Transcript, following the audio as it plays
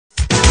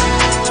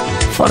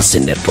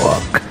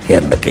Forseenetwork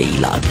हेर्नकै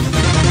लागि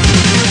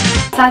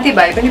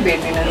साथीभाइ पनि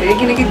भेट्दिन थिएँ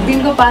किनकि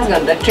दिनको 5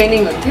 घण्टा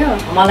ट्रेनिङ हुन्थ्यो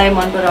मलाई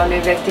मन पराउने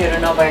व्यक्तिहरू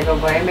नभएको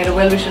भए मेरो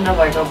वेल विशर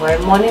नभएको भए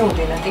मनै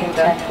हुँदैन थियो नि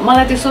त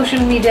मलाई त्यो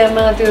सोसियल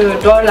मिडियामा त्यो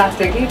डर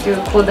लाग्थ्यो कि त्यो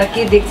खोज्दा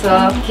के देख्छ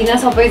किन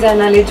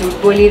सबैजनाले झुट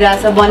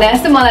बोलिरहेछ भने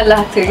जस्तो मलाई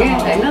लाग्थ्यो कि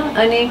हैन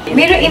अनि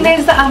मेरो इमेज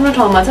त आफ्नो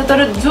ठाउँमा छ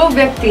तर जो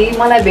व्यक्ति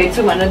मलाई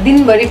भेट्छु भनेर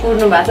दिनभरि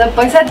कुर्नु भएको छ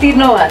पैसा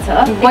तिर्नु भएको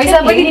छ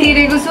पैसा पनि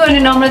तिरेको छु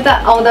अनि नम्रता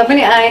आउँदा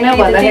पनि आएन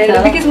भन्दाखेरि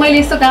बिकज मैले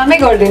यस्तो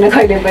कामै गर्दिनँ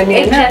कहिले पनि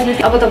हैन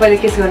अब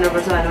तपाईले के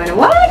गर्नुपर्छ भने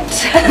what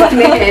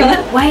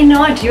why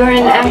not you're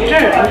an actor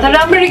त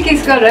राम्ररी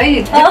किस गर है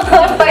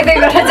पैदै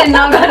गरेर चाहिँ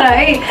नगर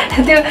है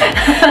त्यो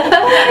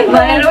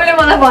भनेर मैले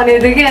मलाई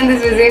भनेको थियो कि अनि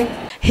त्यसपछि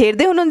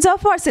हेर्दै हुनुहुन्छ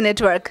फर्सी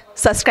नेटवर्क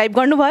सब्स्क्राइब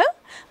गर्नुभयो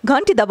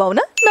घण्टी दबाउन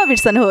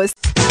नबिर्सनुहोस्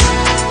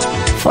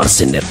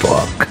फर्सी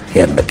नेटवर्क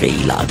हेर्नकै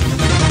लागि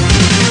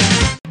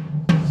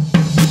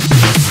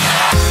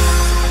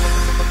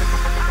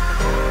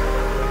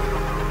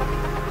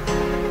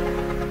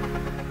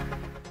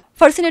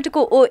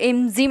फर्सीनेटको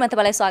OMG मा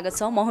तपाईलाई स्वागत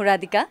छ म हुँ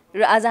राधिका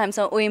र आज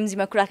हामीसँग OMG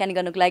मा कुराकानी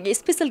गर्नको लागि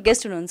स्पेशल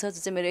गेस्ट हुनुहुन्छ जो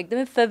चाहिँ मेरो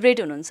एकदमै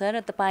फेभरेट हुनुहुन्छ र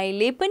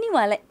तपाईले पनि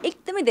उहाँलाई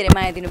एकदमै धेरै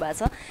माया दिनु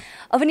भएको छ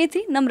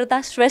अभिनेत्री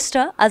नम्रता श्रेष्ठ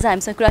आज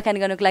हामीसँग कुराकानी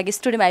गर्नको लागि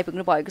स्टुडियोमा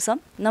आइपुग्नु भएको छ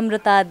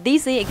नम्रता दी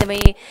चाहिँ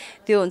एकदमै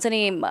त्यो हुन्छ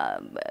नि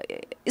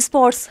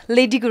स्पोर्ट्स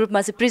लेडीको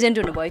रूपमा चाहिँ प्रेजेन्ट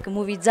हुनुभएको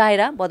मुभी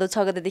जायरा भदौ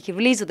 6 गतेदेखि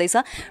रिलिज हुँदैछ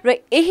र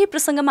यही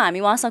प्रसङ्गमा हामी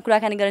उहाँसँग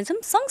कुराकानी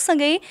गर्नेछौँ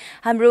सँगसँगै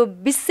हाम्रो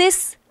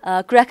विशेष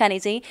कुराकानी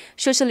चाहिँ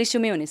सोशल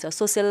इस्युमै हुनेछ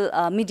सोशल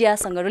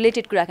मिडियासँग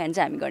रिलेटेड कुराकानी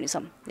चाहिँ हामी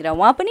गर्नेछौँ र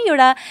उहाँ पनि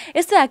एउटा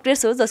यस्तो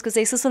एक्ट्रेस हो जसको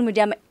चाहिँ सोशल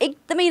मिडियामा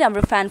एकदमै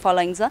राम्रो फ्यान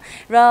फलोइङ छ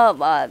र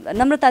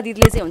नम्रता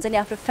दिदीले चाहिँ हुन्छ नि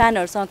आफ्नो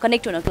फ्यानहरूसँग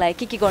कनेक्ट हुनको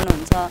लागि के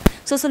गर्नुहुन्छ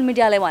सोशल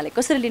मिडियालाई उहाँले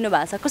कसरी लिनु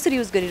भएको छ कसरी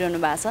युज गरिरहनु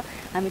भएको छ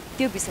हामी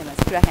त्यो विषयमा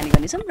चाहिँ कुराकानी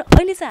गर्नेछौँ र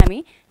अहिले चाहिँ हामी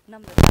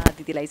नम्रता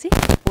दिदीलाई चाहिँ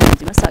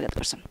OMGमा स्वागत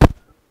गर्छौँ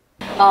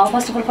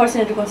फर्स्ट अफ अल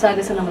फर्सीनेटवर्कको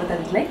स्वागत छ नम्रता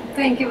दिदीलाई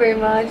थ्याङ्क यू भेरी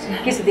मच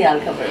के छ दिदी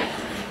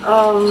हालखबर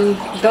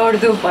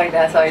दौड्दो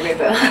भइरहेछ अहिले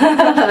त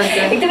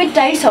एकदमै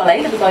टाइट छ होला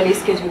है तपाईँको अहिले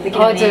स्केड्युल त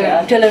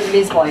किनभने ट्रेलर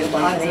रिलिज भयो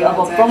भने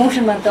अब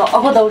प्रमोसनमा त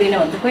अब दौडिने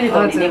भने त कहिले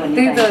दौडिने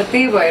भन्ने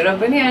त्यही भएर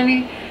पनि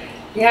अनि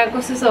यहाँ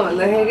कस्तो छ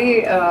भन्दाखेरि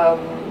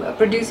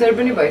प्रड्युसर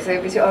पनि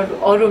भइसकेपछि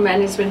अरू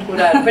म्यानेजमेन्ट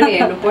कुराहरू पनि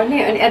हेर्नुपर्ने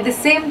अनि एट द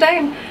सेम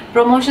टाइम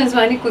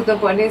प्रमोसन्समा नि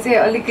कुद्नुपर्ने चाहिँ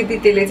अलिकति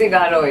त्यसले चाहिँ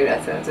गाह्रो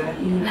भइरहेछ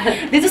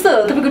हजुर जस्तो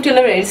तपाईँको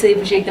ट्रेलर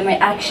हेरिसकेपछि एकदमै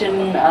एक्सन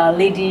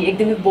लेडी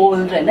एकदमै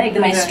बोल्ड होइन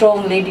एकदमै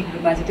स्ट्रङ लेडीको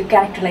रूपमा चाहिँ त्यो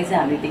क्यारेक्टरलाई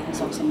चाहिँ हामीले देख्न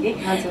सक्छौँ कि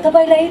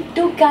तपाईँलाई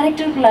त्यो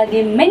क्यारेक्टरको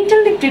लागि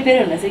मेन्टल्ली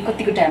प्रिपेयर हुन चाहिँ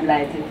कतिको टाइम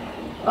लागेको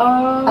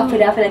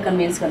थियो आफैलाई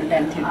कन्भिन्स गर्ने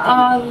टाइम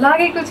थियो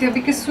लागेको थियो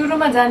बिकज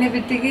सुरुमा जाने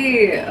बित्तिकै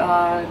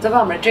जब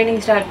हाम्रो ट्रेनिङ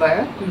स्टार्ट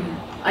भयो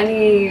अनि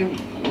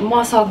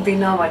म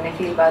सक्दिनँ भन्ने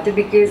फिल भएको थियो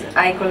बिकज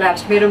आई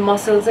कोल्याप्स मेरो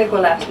मसल चाहिँ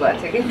कोल्याप्स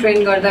भएको थियो कि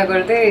ट्रेन गर्दा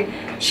गर्दै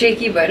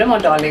सेकी भएर म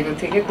ढलेको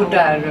थिएँ कि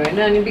खुट्टाहरू होइन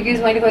अनि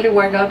बिकज मैले कहिले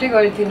वर्कआउटै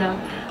गरेको थिइनँ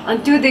अनि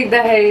त्यो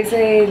देख्दाखेरि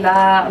चाहिँ ला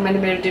मैले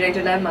मेरो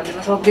डिरेक्टरलाई पनि भन्दै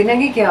म सक्दिनँ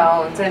कि क्या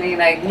हुन्छ नि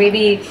like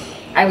maybe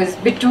I was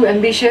beet to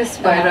ambitious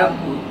भएर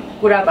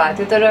कुरा भएको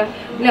थियो तर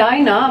उसले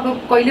होइन अब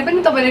कहिले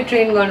पनि तपाईँले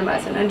ट्रेन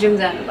गर्नुभएको छैन जिम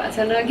जानु भएको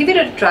छैन गिभ इट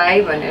अ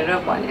ट्राई भनेर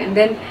भन्यो एन्ड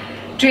देन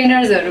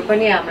ट्रेनर्सहरू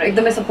पनि हाम्रो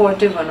एकदमै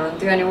सपोर्टिभ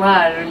हुनुहुन्थ्यो अनि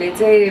उहाँहरूले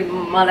चाहिँ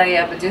मलाई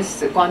अब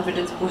जस्ट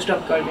कन्फिडेन्स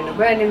बुस्टअप गरिदिनु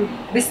भयो अनि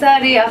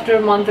बिस्तारै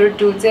आफ्टर मन्थ अर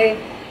 2 चाहिँ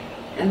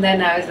and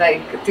then I was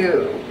like त्यो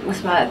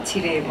उसमा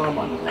छिरे म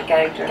भनौँ न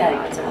क्यारेक्टर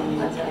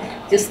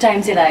जस्ट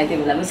टाइम चाहिँ लागेको थियो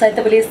बेलामा सायद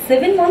तपाईँले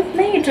 7 मन्थ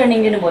नै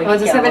ट्रेनिङ दिनुभयो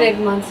हजुर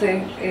 7-8 मन्थ चाहिँ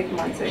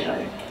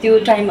त्यो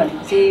टाइम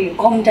भनेको चाहिँ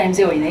कम टाइम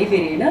चाहिँ होइन है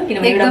फेरि होइन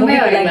किनभने एकदमै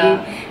लागि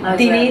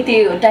दिने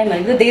त्यो टाइम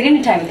भनेको धेरै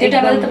नै टाइम त्यो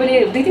टाइममा तपाईँले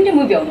 2-3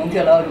 मुभी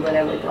भ्याउनुहुन्थ्यो होला अरू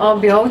बेला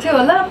भ्याउँथ्यो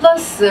होला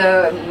प्लस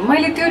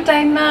मैले त्यो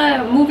टाइममा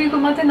मुभीको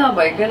मात्रै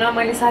नभइकन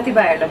मैले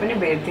साथीभाइहरूलाई पनि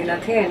भेट्दिनँ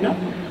थिएँ होइन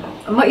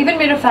म इभन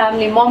मेरो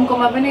फ्यामिली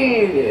ममकोमा पनि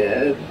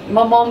म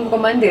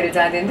ममकोमा पनि धेरै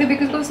जाँदिन्थेँ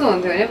बिकज कस्तो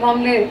हुन्थ्यो भने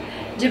ममले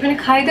जे पनि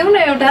खाइदेऊ न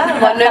एउटा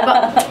भनेर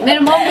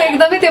मेरो ममको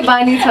एकदमै त्यो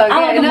बानी छ कि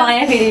होइन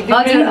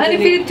हजुर अनि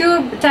फेरि त्यो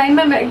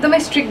टाइममा म एकदमै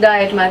स्ट्रिक्ट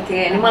डायटमा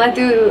थिएँ अनि मलाई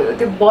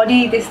त्यो बडी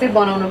त्यस्तै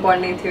बनाउनु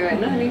पर्ने थियो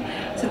होइन अनि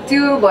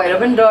त्यो भएर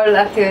पनि डर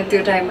लाग्थ्यो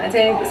त्यो टाइममा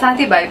चाहिँ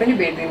साथीभाइ पनि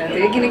भेट्दिनँ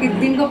थिएँ किनकि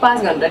दिनको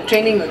 5 घण्टा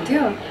ट्रेनिङ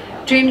हुन्थ्यो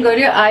ट्रेन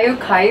गर्यो आयो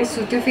खायो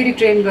सुत्यो फेरि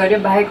ट्रेन गर्यो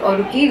बाहेक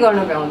अरू केही गर्न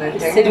भ्याउँदैन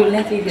थियो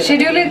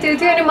सेड्युलै त्यो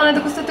थियो अनि मलाई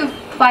त कस्तो त्यो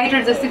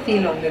फाइटर जस्तै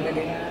फिल हुन्थ्यो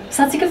त्यो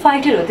साँच्चीकै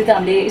फाइटर हो त्यो त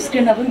हामीले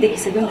स्क्रिनमा पनि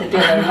देखिसक्यौँ नि त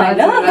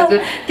हजुर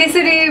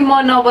त्यसरी म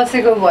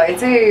नबसेको भए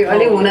चाहिँ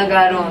अलिक हुन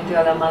गाह्रो हुन्थ्यो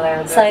होला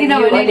मलाई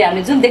किनभने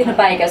हामीले जुन देख्न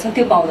पाएका छौँ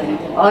त्यो पाउँदैन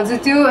हजुर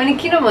त्यो अनि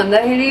किन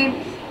भन्दाखेरि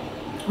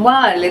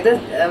उहाँहरूले त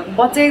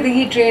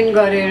बच्चैदेखि ट्रेन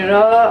गरेर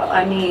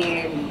अनि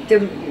त्यो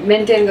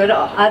मेन्टेन गरेर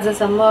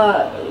आजसम्म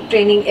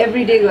ट्रेनिङ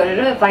एभ्री डे गरेर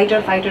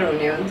फाइटर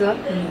हुने हुन्छ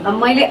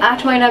मैले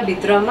 8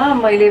 महिनाभित्रमा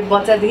मैले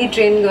बच्चादेखि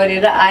ट्रेन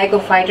गरेर आएको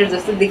फाइटर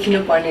जस्तो देखिनु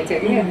पर्ने थियो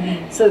कि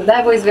so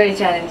that was very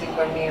challenging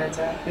for me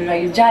हजुर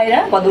राइट जायरा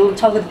भदौ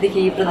 6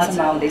 गतेदेखि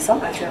प्रदर्शनमा आउँदैछ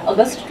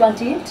अगस्त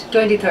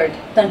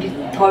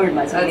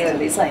 23मा चाहिँ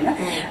हुँदैछ होइन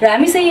र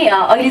हामी चाहिँ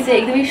अहिले चाहिँ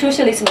एकदमै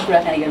सोसियल इस्युमा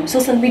कुराकानी गरौँ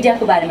सोसियल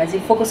मिडियाको बारेमा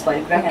चाहिँ फोकस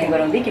भएर कुराकानी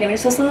गराउँदै किनभने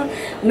सोसियल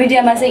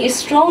मिडियामा चाहिँ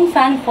स्ट्रङ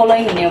फ्यान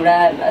फलोइङ हुने एउटा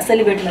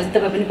सेलिब्रिटीमा चाहिँ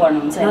तपाईँ पनि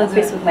पर्नुहुन्छ होइन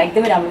फेसबुकमा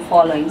एकदमै राम्रो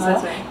फलोइङ छ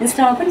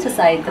इन्स्टामा पनि छ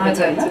सायद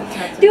होइन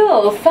त्यो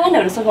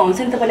फ्यानहरूसँग हुन्छ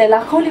नि तपाईँलाई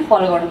लाखौँले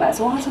फलो गर्नु भएको छ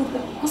उहाँहरूसँग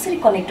कसरी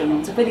कनेक्ट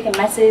हुनुहुन्छ कहिलेकाहीँ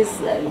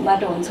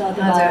म्यासेजबाट हुन्छ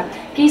अथवा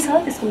केही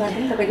छ त्यसको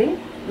माध्यम तपाईँले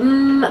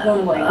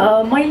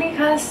मैले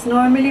खास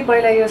नर्मली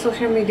पहिला यो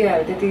सोसियल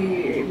मिडियाहरू त्यति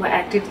म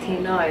एक्टिभ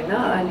थिइनँ होइन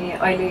अनि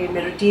अहिले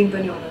मेरो टिम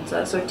पनि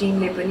हुनुहुन्छ सो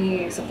टिमले पनि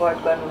सपोर्ट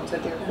गर्नुहुन्छ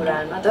त्यो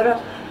कुराहरूमा तर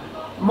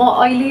म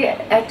अहिले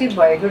एक्टिभ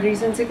भएको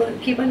रिजन चाहिँ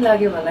के पनि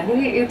लाग्यो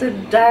भन्दाखेरि यो त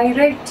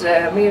डाइरेक्ट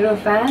मेरो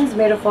फ्यान्स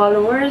मेरो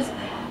फलोवर्स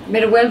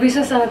मेरो वेल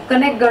विशर्ससँग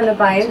कनेक्ट गर्न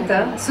पाएँ नि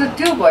त सो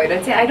त्यो भएर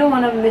चाहिँ I don't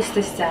want miss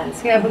this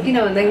chance क्या अब किन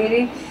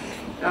भन्दाखेरि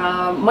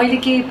मैले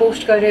केही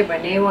पोस्ट गरेँ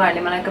भने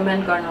उहाँहरूले मलाई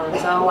कमेन्ट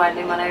गर्नुहुन्छ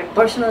उहाँहरूले मलाई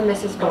पर्सनल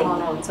मेसेज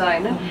पठाउनुहुन्छ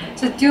होइन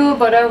सो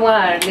त्योबाट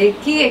उहाँहरूले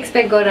के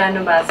एक्सपेक्ट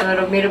गरिरहनु भएको छ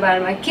र मेरो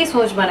बारेमा के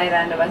सोच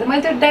बनाइरहनु भएको छ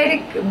मैले त्यो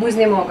डाइरेक्ट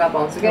बुझ्ने मौका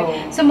पाउँछु क्या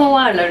सो म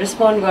उहाँहरूलाई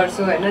रेस्पोन्ड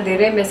गर्छु होइन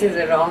धेरै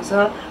मेसेजहरू आउँछ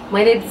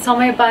मैले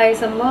समय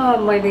पाएसम्म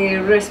मैले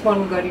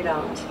रेस्पोन्ड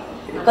गरिरहेको हुन्छु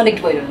कनेक्ट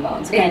भइरहनु भएको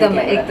हुन्छ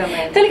एकदमै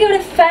एकदमै त्यसले एउटा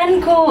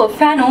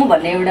फ्यान हो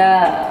भन्ने एउटा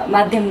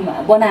माध्यम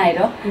बनाएर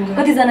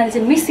कतिजनाले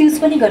चाहिँ मिसयुज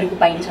पनि गरेको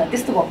पाइन्छ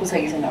त्यस्तो भएको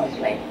छ कि छैन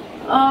हजुरलाई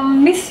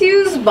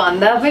मिसयुज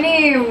भन्दा पनि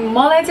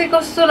मलाई चाहिँ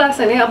कस्तो लाग्छ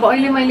भने अब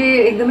अहिले मैले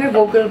एकदमै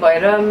भोकल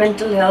भएर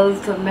मेन्टल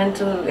हेल्थ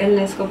मेन्टल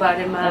इलनेसको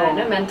बारेमा होइन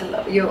मेन्टल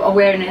यो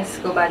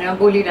अवेरनेसको बारेमा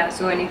बोलिरहेको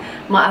छु अनि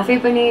म आफै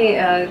पनि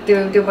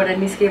त्योबाट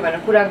निस्केँ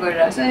भनेर कुरा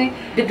गरिरहेको छु अनि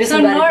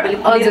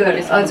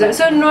हजुर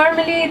सो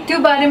नर्मली त्यो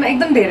बारेमा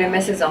एकदम धेरै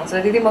मेसेज आउँछ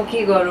दिदी म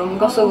के गरौँ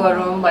कसो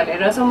गरौँ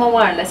भनेर सो म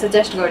उहाँहरूलाई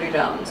सजेस्ट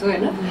गरिरहेको हुन्छु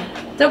होइन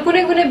तर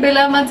कुनै कुनै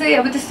बेलामा चाहिँ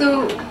अब त्यस्तो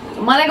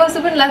मलाई कस्तो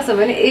पनि लाग्छ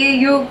भने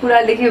यो कुरा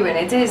लेख्यो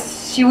भने चाहिँ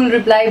सी विल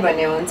रिप्लाई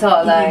भन्ने हुन्छ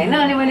होला होइन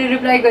अनि मैले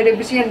रिप्लाई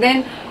गरेपछि देन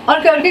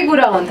अर्कै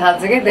कुरा हुन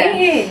थाल्छ क्या त्यहाँ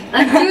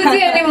अनि त्यो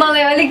चाहिँ अनि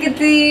मलाई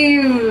अलिकति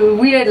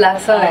वियर्ड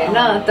लाग्छ होइन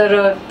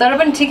तर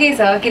पनि ठिकै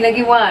छ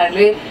किनकि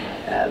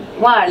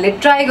उहाँहरूले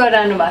ट्राई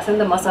गरिरहनु भएको छ नि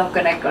त मसँग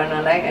कनेक्ट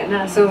गर्नलाई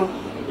होइन सो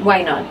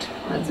वाइ नट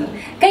हजुर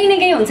कहीँ न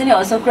कहीँ हुन्छ नि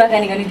हजुरसँग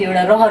कुराकानी गर्ने त्यो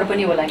एउटा रहर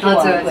पनि होला कि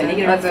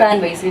एउटा फ्यान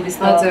भइसक्यो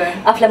त्यस्तो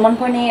आफूलाई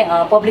मनपर्ने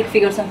पब्लिक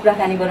फिगरसँग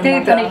कुराकानी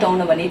गर्न कनेक्ट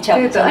आउनु भन्ने इच्छा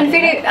हुन्छ अनि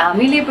फेरि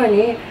हामीले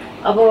पनि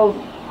अब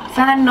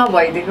फ्यान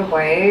नभइदिएको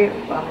भए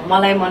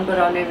मलाई मन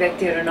पराउने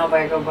व्यक्तिहरू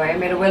नभएको भए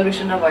मेरो वेल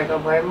विसर नभएको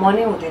भए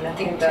मनै हुँदैन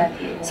थियो नि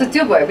त सो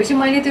त्यो भएपछि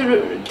मैले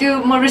त्यो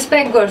म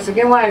रेस्पेक्ट गर्छु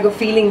क्या उहाँहरूको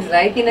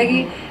फिलिङ्सलाई किनकि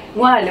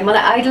उहाँहरूले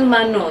मलाई आइडल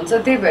मान्नुहुन्छ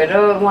त्यही भएर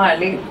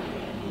उहाँहरूले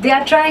they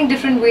are trying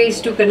different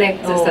ways to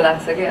connect जस्तो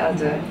लाग्छ क्या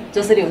हजुर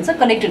जसरी हुन्छ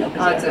कनेक्ट हुनु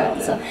हुन्छ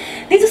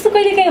त्यही जस्तो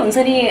कहिले काहीँ हुन्छ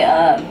नि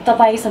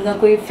तपाईँसँग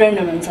कोही फ्रेन्ड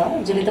हुनुहुन्छ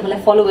जसले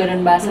तपाईँलाई फलो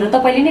गरिरहनु भएको छ र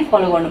तपाईँले नै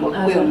फलो गर्नुभएको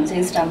कोही हुनुहुन्छ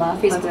इन्स्टामा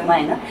फेसबुकमा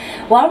होइन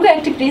उहाँहरूको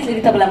एक्टिभिटिज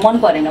यदि तपाईँलाई मन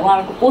परेन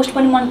उहाँहरूको पोस्ट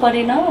पनि मन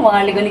परेन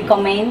उहाँहरूले गर्ने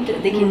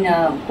कमेन्टदेखि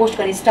पोस्ट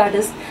गर्ने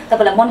स्टाटस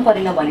तपाईँलाई मन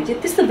परेन भने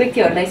चाहिँ त्यस्तो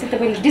व्यक्तिहरूलाई चाहिँ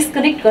तपाईँले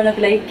डिस्कनेक्ट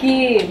गर्नको लागि के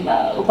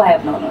उपाय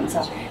अप्नाउनुहुन्छ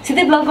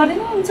सिधै ब्लक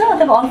गरिदिनुहुन्छ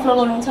अथवा अनफलो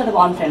गर्नुहुन्छ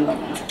अथवा अनफ्रेन्ड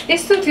गर्नुहुन्छ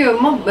यस्तो थियो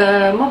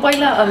म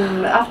पहिला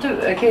आफ्टर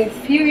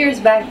फ्यु इयर्स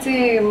ब्याक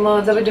चाहिँ म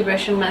जब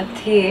डिप्रेसनमा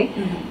थिएँ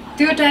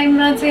त्यो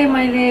टाइममा चाहिँ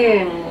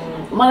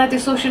मलाई त्यो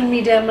सोसियल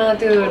मिडियामा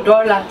त्यो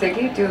डर लाग्थ्यो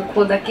कि त्यो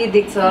खोल्दा के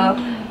देख्छ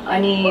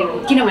अनि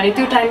किनभने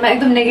त्यो टाइममा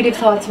एकदम नेगेटिभ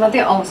थट्स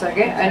मात्रै आउँछ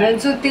क्या होइन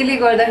सो त्यसले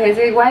गर्दाखेरि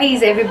चाहिँ वाइ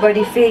इज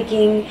एभ्रीबडी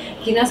फेकिङ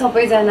किन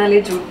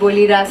सबैजनाले झुट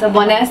बोलिरहेछ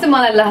भने जस्तो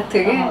मलाई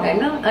लाग्थ्यो कि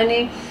होइन अनि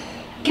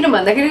किन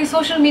भन्दाखेरि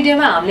सोसियल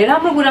मिडियामा हामीले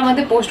राम्रो कुरा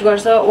मात्रै पोस्ट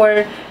गर्छ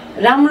ओर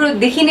राम्रो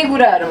देखिने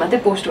कुराहरू मात्रै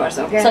पोस्ट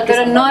गर्छौँ क्या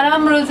तर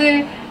नराम्रो चाहिँ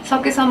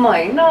सकेसम्म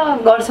होइन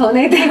गर्छौँ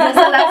नै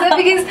जस्तो लाग्छ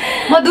बिकज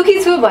म दुःखी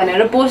छु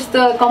भनेर पोस्ट त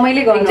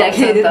कमैले गर्नु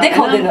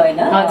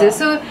हजुर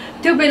सो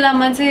त्यो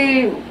बेलामा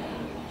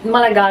चाहिँ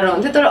मलाई गाह्रो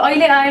हुन्थ्यो तर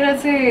अहिले आएर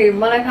चाहिँ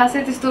मलाई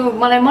खासै त्यस्तो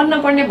मलाई मन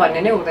नपर्ने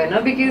भन्ने नै हुँदैन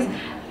बिकज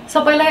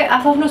सबैलाई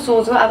आफ्नो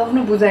सोच हो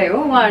आफ्नो बुझाइ हो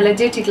उहाँहरूलाई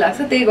जे ठिक लाग्छ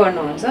त्यही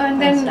गर्नुहुन्छ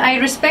and then I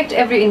respect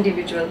every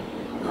individual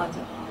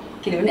हजुर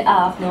किनभने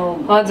आफ्नो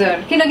हजुर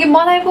किनकि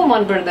मलाई पो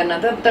मन पर्दैन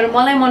त तर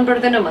मलाई मन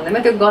पर्दैन भन्दैमा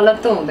त्यो गलत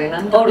त हुँदैन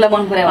अरूलाई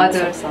मन पर्यो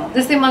हजुर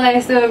जस्तै मलाई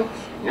यस्तो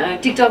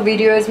टिकटक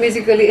भिडियोज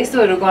म्युजिकली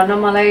यस्तोहरू गर्न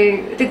मलाई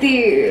त्यति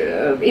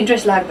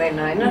इन्ट्रेस्ट लाग्दैन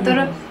होइन तर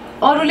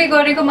अरूले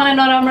गरेको मलाई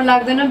नराम्रो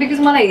लाग्दैन बिकज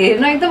मलाई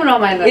हेर्न एकदम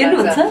रमाइलो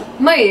लाग्छ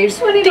म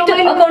हेर्छु अनि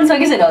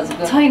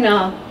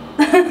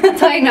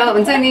छैन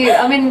हुन्छ नि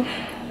I mean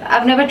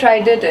I've never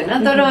tried it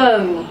होइन तर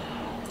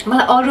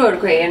मलाई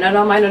अरूहरूको हेर्न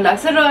रमाइलो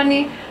लाग्छ र अनि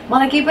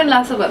मलाई के पनि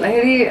लाग्छ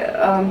भन्दाखेरि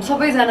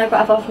सबैजनाको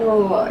आफ्नो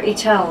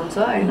इच्छा हुन्छ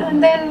होइन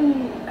and then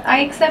I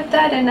accept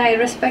that and I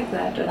respect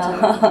that.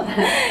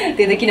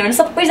 त्यही त किनभने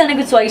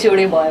सबैजनाको चोइस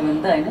एउटै भयो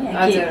भने त हैन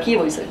के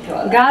भइसक्थ्यो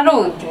होला गाह्रो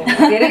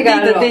हुन्थ्यो धेरै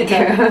गाह्रो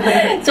हुन्थ्यो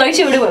चोइस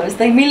एउटै भएपछि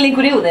त मिल्ने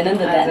कुरै हुँदैन नि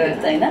त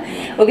त्यहाँनिर हैन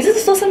ओके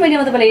जस्तो सोशल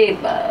मिडियामा तपाईले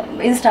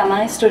इन्स्टामा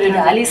स्टोरीहरु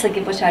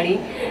हालिसके पछाडी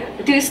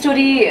त्यो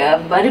स्टोरी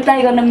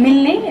रिप्लाई गर्न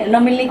मिल्ने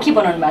नमिल्ने के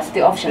बनाउनु भएको छ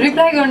त्यो अप्सन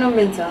रिप्लाई गर्न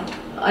मिल्छ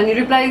अनि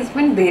रिप्लाइज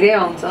पनि धेरै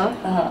आउँछ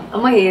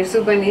म हेर्छु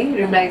पनि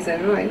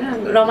रिप्लाइजहरु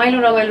हैन रमाइलो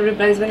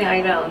रिप्लाइज पनि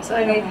आइरहेको हुन्छ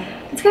अनि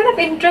इट्स काइन्ड अफ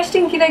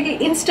इन्ट्रेस्टिङ किनकि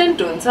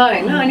इन्स्टेन्ट हुन्छ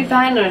हैन अनि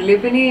फ्यानहरुले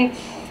पनि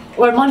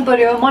मन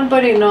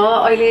परेन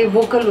अहिले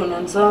भोकल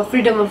हुनुहुन्छ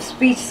फ्रिडम अफ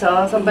स्पिच छ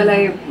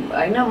सबैलाई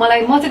हैन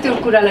मलाई म चाहिँ त्यो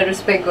कुरालाई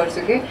रेस्पेक्ट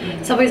गर्छु कि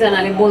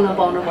सबैजनाले बोल्न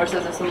पाउनुपर्छ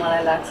जस्तो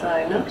मलाई लाग्छ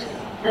हैन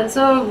एन्ड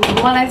सो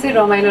मलाई चाहिँ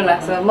रमाइलो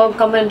लाग्छ म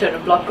कमेन्टहरु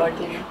ब्लक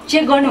गर्दिनँ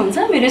चेक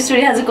गर्नुहुन्छ मेरो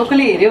स्टोरी आज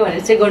कसले हेर्यो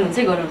भनेर चेक गर्नुहुन्छ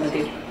गर्नुहुन्न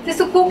त्यो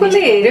त्यस्तो कसले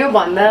हेर्यो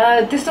भन्दा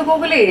त्यस्तो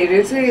कसले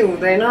हेर्यो चाहिँ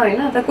हुँदैन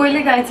हैन त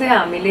कहिलेकाहीँ चाहिँ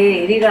हामीले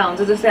हेरिरहेको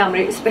हुन्छ जस्तै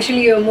हाम्रो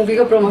स्पेशली यो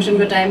मुभीको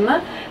प्रमोसनको टाइममा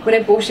कुनै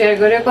पोस्ट सेयर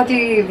गर्यो कति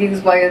भ्युज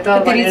भयो त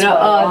भनेर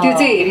त्यो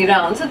चाहिँ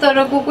हेरिरहेको हुन्छ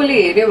तर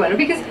कसले हेर्यो भनेर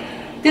बिकज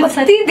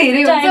त्यति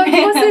धेरै हुन्छ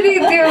कसरी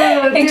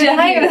त्यो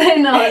थाहै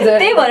हुँदैन हजुर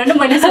त्यही भएर नि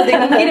मैले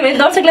सोधेको किनभने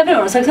दर्शकलाई पनि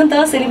हुन सक्छ नि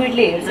त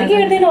सेलिब्रिटीले हेर्छ कि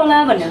हेर्दैन होला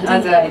भन्ने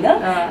हुन्छ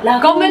हैन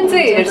कमेन्ट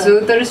चाहिँ हेर्छु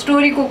तर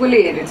स्टोरी कसले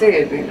हेर्यो चाहिँ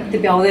हेर्दैन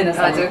त्यो भ्याउँदैन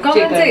हजुर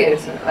कमेन्ट चाहिँ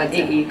हेर्छु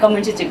हजुर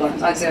कमेन्ट चाहिँ चेक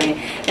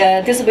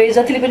गर्नुहुन्छ त्यसो भए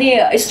जतिले पनि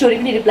स्टोरी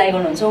पनि रिप्लाई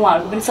गर्नुहुन्छ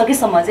उहाँहरुको पनि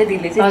सकेसम्म चाहिँ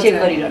दिदीले चाहिँ चेक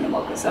गरिरहनु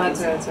भएको छ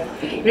हजुर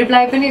हजुर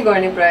रिप्लाई पनि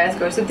गर्ने प्रयास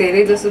गर्छु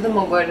धेरै जस्तो त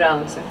म गरेर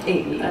आउँछु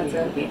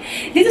हजुर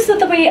दिदी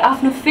जस्तो तपाई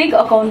आफ्नो फेक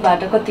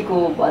अकाउन्टबाट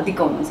कतिको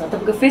देखाउनुहुन्छ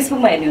तपाईको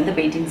फेसबुकमा हेर्नु भने त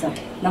भेटिन्छ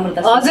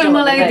नम्रता हजुर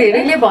मलाई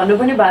धेरैले भन्नु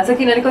पनि भएको छ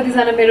किनभने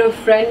कतिजना मेरो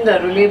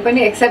फ्रेन्डहरुले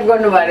पनि एक्सेप्ट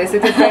गर्नुभएको रहेछ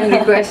त्यो फ्रेन्ड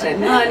रिक्वेस्ट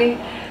हैन अनि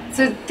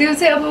त्यो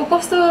चाहिँ अब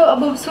कस्तो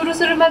अब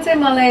सुरुमा चाहिँ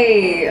मलाई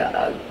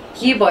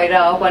के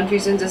भइरहेको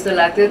कन्फ्युजन जस्तो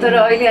लाग्थ्यो तर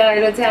अहिले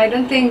आएर चाहिँ आई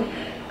डोन्ट थिंक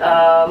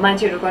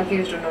मान्छेहरु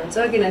कन्फ्युज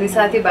हुनुहुन्छ किनभने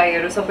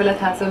साथीभाइहरु सबैलाई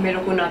थाहा छ मेरो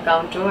कुन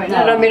अकाउन्ट हो हैन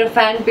र मेरो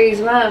फ्यान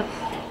पेजमा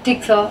ठीक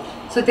छ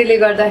सो त्यसले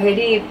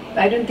गर्दाखेरि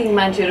आई डोन्ट थिंक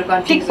मान्छेहरु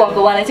कन्फ्युज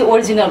भएको वाला चाहिँ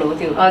ओरिजिनल हो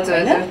त्यो हजुर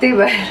हजुर त्यही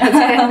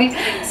भएर अनि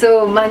सो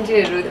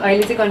मान्छेहरु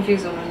अहिले चाहिँ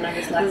कन्फ्युज हुनुहुन्न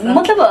जस्तो लाग्छ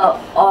मतलब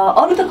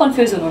अरु त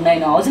कन्फ्युज हुनुहुन्न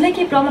हैन हजुरलाई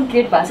के प्रब्लम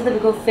क्रिएट भएको छ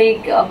तपाईको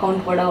फेक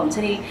अकाउन्टबाट हुन्छ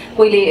नि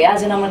कोहीले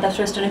आज नम्रता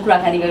श्रेष्ठ नै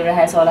कुराकानी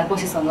गरिरहेको छ होला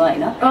कसैसँग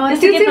हैन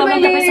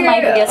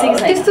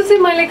त्यस्तो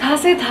चाहिँ मैले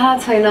खासै थाहा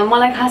छैन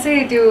मलाई खासै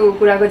त्यो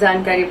कुराको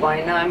जानकारी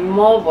भएन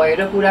म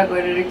भएर कुरा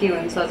गरेर के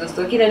हुन्छ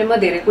जस्तो किनभने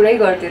म धेरै कुरै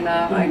गर्दिन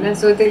हैन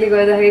सो त्यसले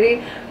गर्दाखेरि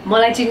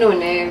मलाई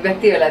चिन्नुहुने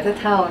व्यक्तिहरुलाई त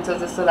थाहा हुन्छ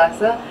जस्तो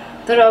लाग्छ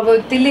तर अब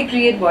त्यसले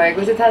क्रिएट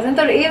भएको चाहिँ थाहा छैन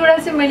तर एउटा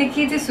चाहिँ मैले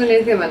के चाहिँ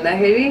सुनेको थिएँ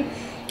भन्दाखेरि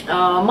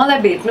मलाई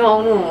भेट्नु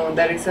आउनु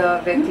हुँदो रहेछ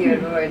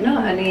व्यक्तिहरु हैन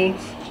अनि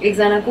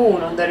एकजना को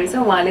हुनुहुँदो रहेछ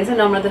उहाँले चाहिँ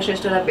नम्रता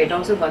श्रेष्ठलाई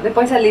भेटाउँछु भन्दै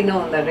पैसा लिनु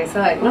हुँदो रहेछ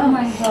हैन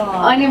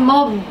अनि म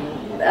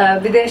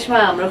विदेशमा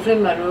हाम्रो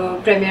फिल्महरु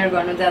प्रिमियर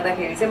गर्न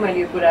जाँदाखेरि चाहिँ मैले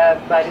यो कुरा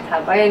बारे थाहा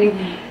पाएँ अनि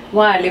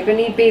उहाँहरुले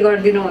पनि पे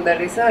गरिदिनु हुँदो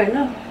रहेछ हैन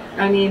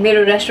अनि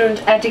मेरो रेस्टुरेन्ट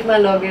एटिकमा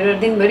लगेर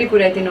दिनभरि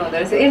कुराइदिनु हुँदो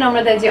रहेछ ए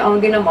नम्रता चाहिँ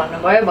आउँदिन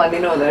भन्नुभयो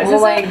भन्दिनु हुँदो रहेछ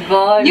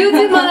यो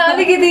चाहिँ मलाई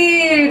अलिकति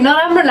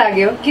नराम्रो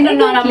लाग्यो किन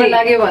नराम्रो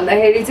लाग्यो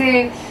भन्दाखेरि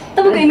चाहिँ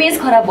तपाईको इमेज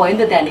खराब भयो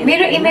नि त त्यहाँले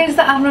मेरो इमेज त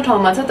आफ्नो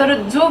ठाउँमा छ तर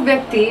जो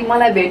व्यक्ति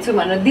मलाई भेट्छु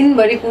भनेर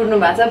दिनभरि कुर्नु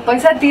भएको छ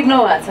पैसा तिर्नु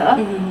भएको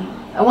छ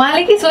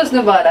उहाँले के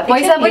सोच्नु भयो होला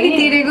पैसा पनि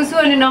तिरेको छु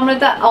अनि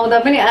नम्रता आउँदा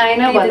पनि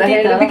आएन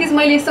भन्दाखेरि बिकज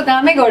मैले यस्तो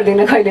कामै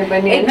गर्दिनँ कहिले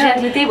पनि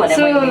हैन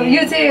सो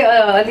यो चाहिँ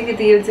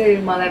अलिकति यो चाहिँ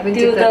मलाई पनि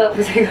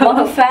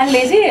त्यो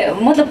फ्यानले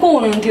चाहिँ मतलब को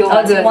हुनुहुन्थ्यो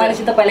उहाँले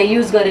चाहिँ तपाईलाई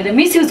युज गरेर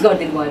मिसयुज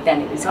गरिदिनु भयो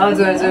त्यहाँनिर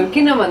हजुर हजुर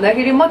किन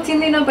भन्दाखेरि म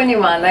चिन्दिनँ पनि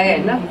उहाँलाई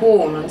हैन को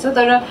हुनुहुन्छ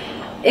तर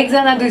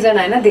एकजना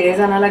दुईजना हैन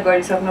धेरैजनालाई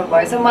गरिसक्नु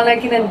भएछ मलाई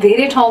किन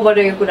धेरै ठाउँबाट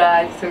यो कुरा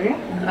आएको छ कि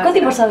कति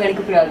वर्ष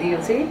अगाडिको कुरा हो यो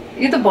चाहिँ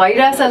यो त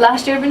भइरहेछ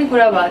लास्ट इयर पनि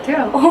कुरा भएको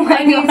थियो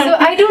अनि सो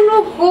आई डोन्ट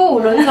नो को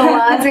हुनुहुन्छ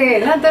उहाँ चाहिँ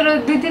हैन तर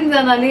दुई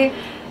तीनजनाले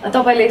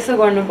तपाईले यसो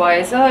गर्नु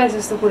भएछ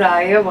जस्तो कुरा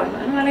आयो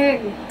भन्नु मैले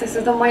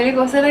त्यस्तो त मैले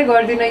कसैलाई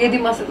गर्दिनँ यदि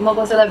म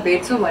कसैलाई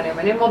भेट्छु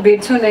भने म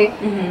भेट्छु नै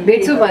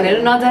भेट्छु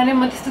भनेर नजाने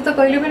म त्यस्तो त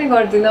कहिले पनि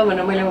गर्दिनँ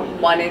भनेर मैले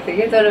भनेको थिएँ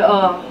कि तर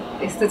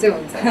यस्तो चाहिँ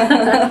हुन्छ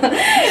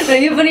र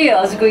यो पनि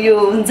हजुरको यो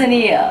हुन्छ नि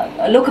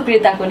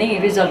लोकप्रियताको नै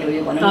रिजल्ट हो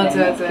यो भनौँ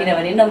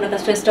किनभने नम्रता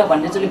श्रेष्ठ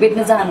भन्ने जसले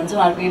भेट्न चाहनुहुन्छ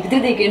उहाँहरूको यो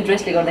भित्रदेखि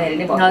इन्ट्रेस्टले गर्दाखेरि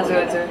नै भयो हजुर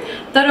हजुर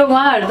तर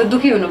उहाँहरू त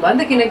दुखी हुनु भयो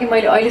नि त किनकि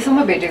मैले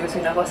अहिलेसम्म भेटेको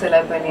छुइनँ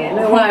कसैलाई पनि हैन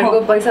उहाँहरूको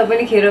पैसा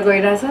पनि खेर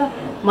गइरहेछ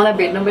मलाई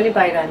भेट्न पनि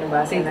पाइरहनु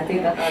भएको छैन त्यही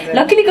त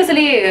लकिली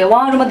कसैले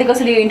उहाँहरूमध्ये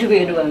कसैले इन्टरभ्यू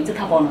हेर्नु भयो भने चाहिँ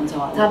थाहा पाउनुहुन्छ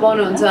थाहा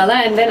पाउनुहुन्छ होला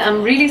and then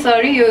I'm really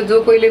sorry यो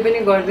जो कोहीले पनि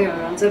गर्दै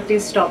हुनुहुन्छ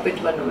प्लिज स्टप इट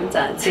भन्नु पनि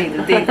चाहन्छु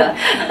त्यही त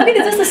अनि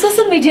जस्तो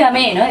सोसियल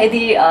मिडियामै हैन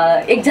यदि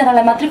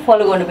एकजनालाई मात्रै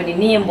फलो गर्नुपर्ने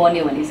नियम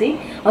बन्यो भने चाहिँ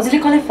हजुरले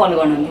कसलाई फलो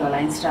गर्नुहुन्थ्यो होला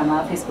इन्स्टामा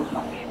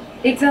फेसबुकमा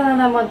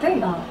एकजनालाई मात्रै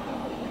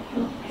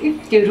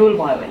त्यो रोल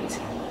भयो भने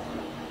चाहिँ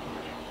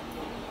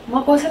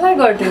म कसैलाई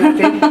गर्दिनँ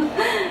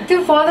त्यो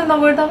फलो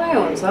नगर्दा पनि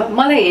हुन्छ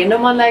मलाई हेर्न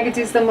मन लागेको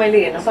चिज त मैले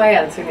हेर्न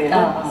पाइहाल्छु नि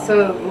सो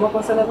म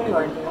कसैलाई पनि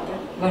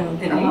गर्दिनँ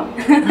गर्नुहुन्थ्यो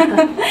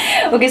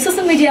नि ओके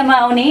सोसियल मिडियामा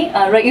आउने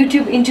र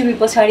युट्युब इन्टरभ्यू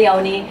पछाडि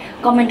आउने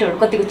कमेन्टहरू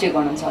कतिको चेक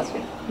गर्नुहुन्छ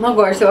हजुर म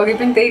गर्छु अघि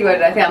पनि त्यही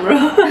गरिरहेको थिएँ हाम्रो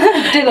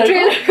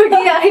ट्रेलरको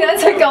के आइरहेको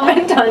छ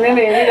कमेन्ट भनेर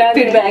हेरिरहेको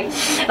फिडब्याक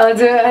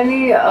हजुर अनि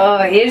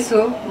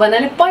हेर्छु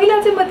भन्नाले पहिला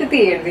चाहिँ म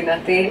त्यति हेर्दिनँ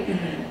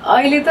थिएँ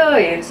अहिले त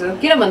हेर्छु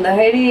किन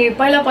भन्दाखेरि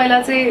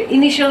पहिला चाहिँ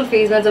इनिसियल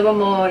फेजमा जब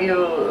म यो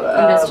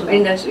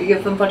इन्डस्ट्री यो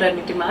फिल्म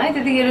फर्टर्निटीमा आएँ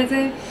त्यतिखेर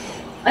चाहिँ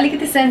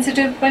अलिकति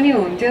सेन्सिटिभ पनि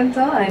हुन्थ्यो नि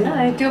त होइन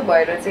अनि त्यो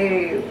भएर चाहिँ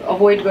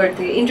अभोइड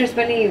गर्थेँ इन्ट्रेस्ट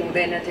पनि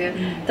हुँदैन थियो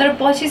तर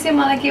पछि चाहिँ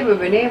मलाई के भयो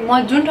भने म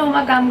जुन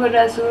ठाउँमा काम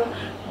गरिरहेको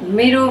छु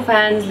मेरो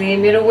फ्यान्सले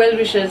मेरो वेल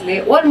विशर्सले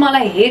ओर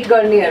मलाई हेट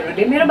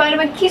गर्नेहरूले मेरो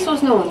बारेमा के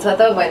सोच्नुहुन्छ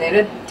त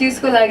भनेर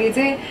त्यसको लागि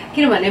चाहिँ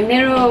किनभने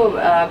मेरो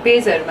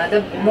पेजहरूमा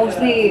त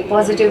मोस्टली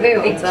पोजिटिभै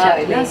हुन्छ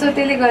होइन सो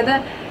त्यसले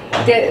गर्दा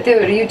त्यो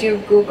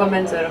युट्युबको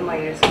कमेन्ट्सहरू म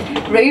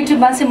हेर्छु र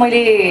युट्युबमा चाहिँ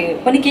मैले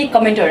पनि केही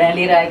कमेन्टहरू यहाँ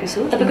लिएर आएको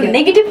छु तपाईँको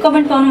नेगेटिभ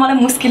कमेन्ट पाउनु मलाई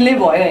मुस्किल नै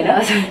भयो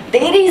होइन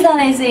धेरैजना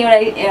चाहिँ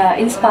एउटा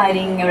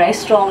इन्सपायरिङ एउटा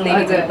स्ट्रङ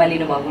लेखको रूपमा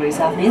लिनुभएको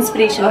रहेछ आफ्नो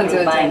इन्सपिरेसनको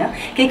रूपमा होइन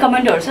केही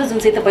कमेन्टहरू छ जुन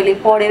चाहिँ तपाईँले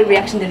पढेर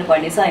रियाक्सन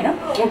दिनुपर्ने छ होइन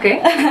ओके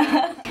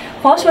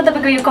फर्स्टमा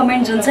तपाईँको यो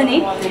कमेन्ट जुन छ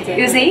नि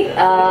यो चाहिँ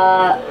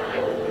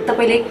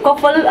तपाईँले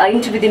कपल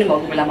इन्टरभ्यू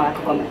दिनुभएको बेलामा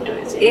आएको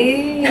कमेन्टहरू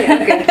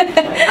okay.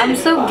 I'm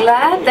so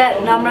glad that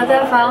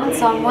Namrata found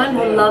someone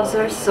who loves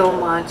her so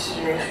much.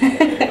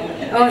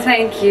 Oh,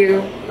 thank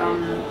you.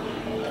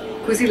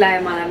 खुसी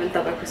लाग्यो मलाई पनि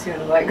तपाईँ खुसी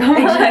हुनुभएको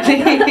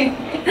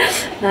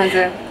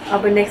हजुर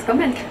अब नेक्स्ट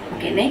कमेन्ट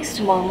ओके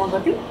नेक्स्ट म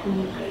गर्छु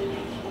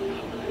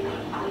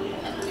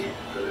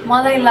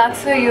मलाई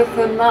लाग्छ यो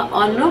फिल्ममा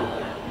अनुप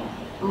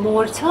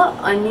मर्छ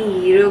अनि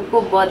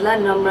हिरोको बदला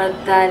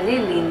नम्रताले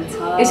लिन्छ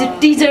यो चाहिँ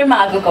टिजरमा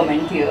आएको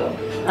कमेन्ट थियो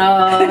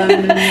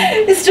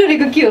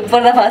स्टोरीको के हो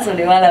पर्दाफास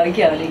हुनेवाला हो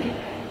क्या हो कि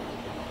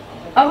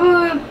अब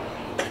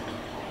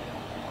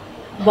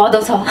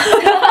भदौ छ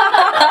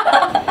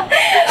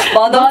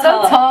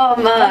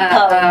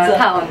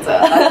थाहा हुन्छ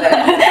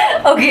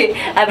ओके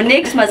अब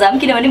नेक्स्टमा जाऊँ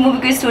किनभने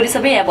मुभीको स्टोरी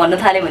सबै यहाँ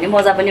भन्न थाल्यो भने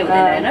मजा पनि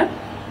हुँदैन होइन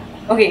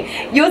ओके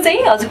यो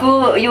चाहिँ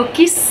हजुरको यो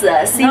किस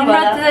सिन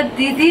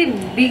दिदी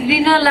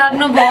बिग्रिन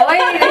लाग्नु भयो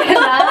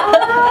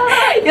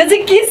यो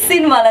चाहिँ किस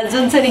सिनवाला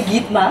जुन छ नि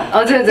गीतमा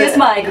हजुर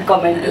त्यसमा आएको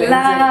कमेन्ट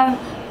ला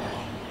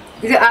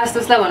यो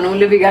आस्तोसलाई भन्नु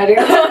उसले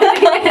बिगारेको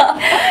होइन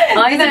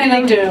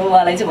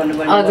उहाँलाई चाहिँ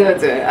भन्नुपर्ने हजुर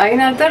हजुर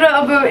होइन तर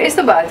अब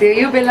यस्तो भएको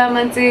थियो यो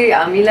बेलामा चाहिँ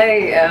हामीलाई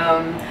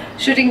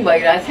सुटिङ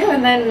भइरहेको थियो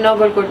अनि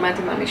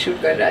नगरकोटमाथि हामी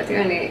सुट गरिरहेको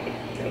थियो अनि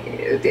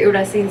त्यो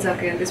एउटा सिन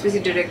सक्यो त्यसपछि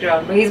डिरेक्टर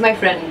आउनुभयो हि इज माई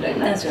फ्रेन्ड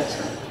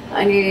होइन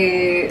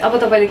अनि अब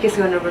तपाईँले केस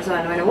गर्नुपर्छ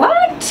भने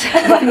वाट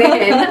भन्ने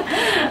होइन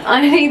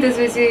अनि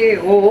त्यसपछि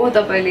हो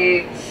तपाईँले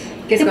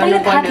केस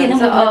गर्नुपर्ने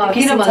हुन्छ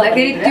किन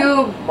भन्दाखेरि त्यो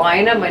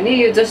भएन भने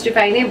यो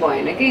जस्टिफाई नै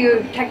भएन कि यो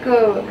ठ्याक्क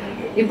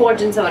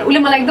इम्पोर्टेन्ट छ भने उसले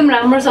मलाई एकदम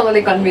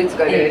राम्रोसँगले कन्भिन्स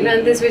गर्यो होइन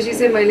अनि त्यसपछि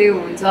चाहिँ मैले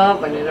हुन्छ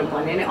भनेर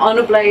भने नि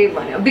अनुपलाई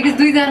भन्यो बिकज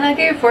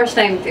दुईजनाकै फर्स्ट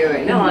टाइम थियो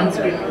होइन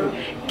अनस्क्रिन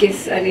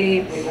केस अनि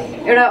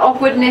एउटा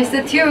अक्वर्डनेस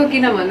चाहिँ थियो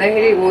किन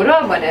भन्दाखेरि हो र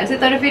भनेर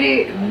चाहिँ तर फेरि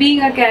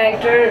बिङ अ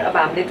क्यारेक्टर अब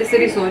हामीले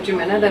त्यसरी सोच्यौँ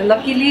होइन तर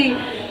लकिली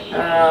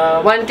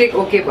वान टेक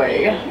ओके भयो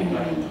क्या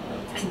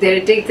धेरै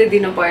टेक चाहिँ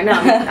दिनु परेन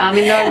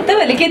हामी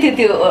तपाईँहरूले के थियो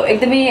त्यो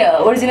एकदमै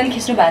ओरिजिनल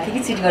खिच्नु भएको थियो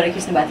कि चिट गरेर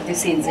खिच्नु भएको थियो त्यो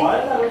सिन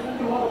चाहिँ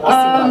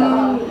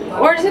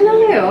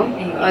ओरिजिनलै हो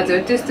हजुर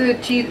त्यस्तो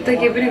चिट त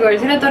केही पनि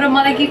गरेको थिएन तर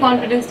मलाई के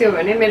कन्फिडेन्स थियो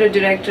भने मेरो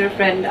डिरेक्टर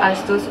फ्रेन्ड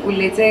आस्तोस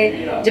उसले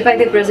चाहिँ जे पाइ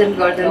त्यो प्रेजेन्ट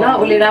गर्दैन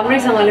उसले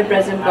राम्रैसँगले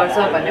प्रेजेन्ट गर्छ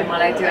भन्ने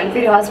मलाई थियो अनि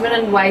फेरि हस्बेन्ड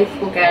एन्ड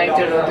वाइफको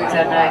क्यारेक्टर हो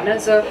दुईजना होइन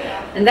so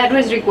and that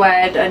was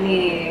required अनि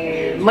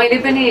मैले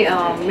पनि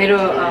मेरो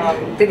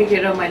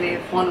त्यतिखेर मैले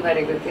फोन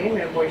गरेको थिएँ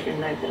मेरो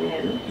बोयफ्रेन्डलाई पनि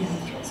होइन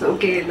सो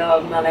ओके ल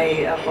मलाई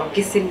अब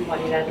किसिम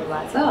भनिरहनु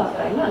भएको छ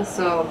होइन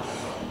so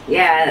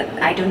yeah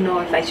I don't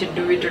know if I should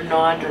do it or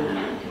not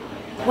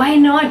why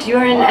not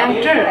you're an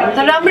actor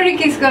तर राम्ररी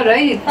किस गर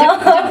है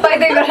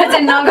पाइदै गरेर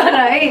चाहिँ नगर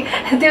है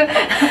त्यो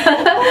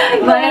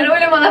भनेर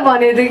उसले मलाई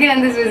भनेको थियो कि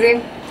अनि त्यसपछि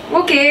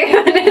ओके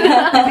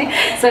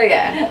सो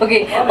या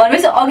ओके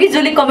भनेपछि अघि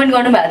जसले कमेन्ट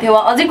गर्नुभएको थियो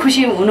उहाँ अझै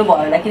खुसी हुनुभयो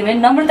होला किनभने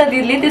नम्रता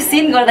दिदीले त्यो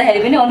सिन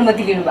गर्दाखेरि पनि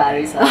अनुमति लिनुभएको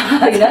रहेछ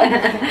होइन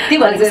त्यो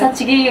भनेको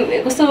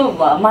साँच्चीकै कस्तो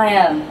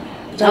माया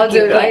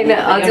हजुर होइन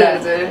हजुर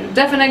हजुर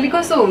डेफिनेटली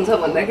कस्तो हुन्छ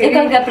भन्दाखेरि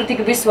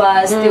एकअर्काप्रतिको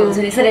विश्वास त्यो हुन्छ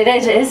नि यसरी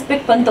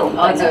रेस्पेक्ट पनि त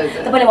हुन्छ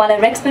तपाईँले उहाँलाई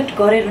रेस्पेक्ट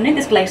गरेर नै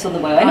त्यसको लागि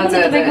सोध्नुभयो होइन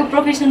तपाईँको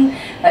प्रोफेसन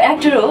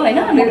एक्टर हो होइन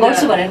म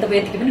गर्छु भनेर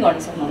तपाईँ यतिकै पनि गर्न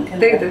सक्नुहुन्थ्यो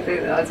त्यही त त्यही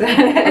हजुर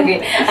ओके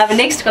अब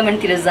नेक्स्ट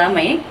कमेन्टतिर जाऊँ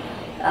है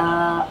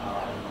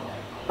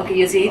ओके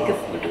यो चाहिँ त्यो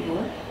फोटो हो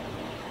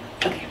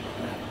ओके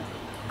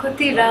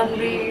कति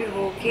राम्री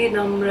हो के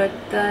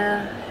नम्रता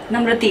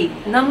नम्रती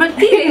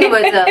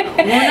लेख्नुभएछ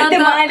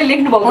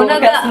हुन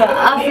त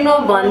आफ्नो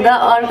भन्दा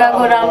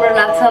अर्काको राम्रो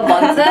लाग्छ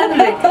भन्छ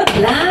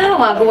ला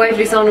उहाँको वाइफ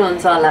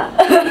रिसाउनुहुन्छ होला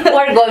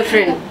or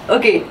girlfriend.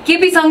 Okay.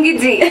 KP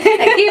सङ्गीतजी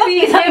KP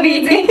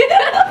सङ्गीतजी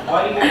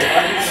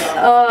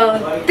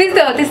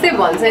त्यस्तै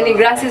भन्छ नि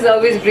grass is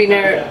always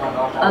Grignard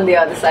on the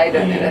other side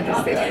भनेर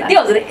त्यस्तै होला त्यो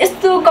हजुर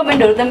यस्तो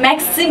कमेन्टहरू त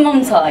म्याक्सिमम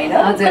छ होइन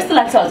कस्तो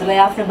लाग्छ हजुरलाई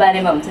आफ्नो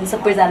बारेमा हुन्छ नि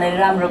सबैजनाले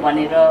राम्रो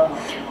भनेर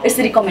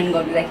यसरी कमेन्ट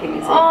गरिदिँदाखेरि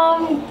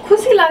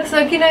खुसी लाग्छ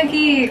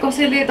किनकि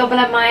कसैले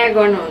तपाईँलाई माया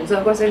गर्नुहुन्छ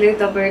कसैले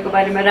तपाईँको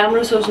बारेमा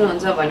राम्रो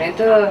सोच्नुहुन्छ भने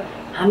त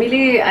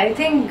हामीले आई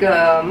थिङ्क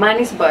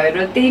मानिस भएर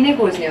त्यही नै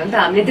खोज्ने हो नि त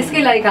हामीले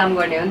त्यसकै लागि काम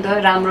गर्ने हो नि त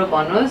राम्रो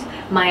भनोस्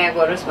माया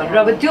गरोस् भनेर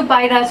अब त्यो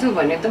पाइरहेको छु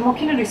भने त म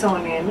किन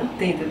रिसाउने होइन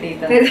त्यही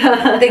त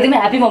एकदमै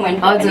ह्याप्पी मोमेन्ट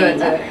हजुर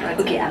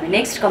हजुर ओके हामी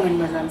नेक्स्ट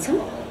कमेन्टमा जान्छौँ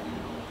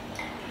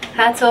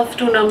Hats off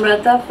to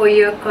Namrata for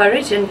your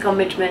courage and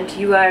commitment.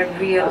 You are a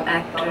real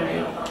actor.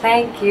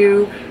 Thank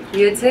you.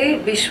 यो चाहिँ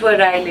विश्व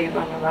राईले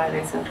भन्नुभएको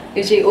रहेछ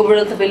यो चाहिँ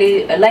ओभरअल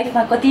तपाईँले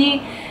लाइफमा कति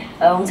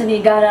हुन्छ नि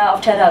गाह्रा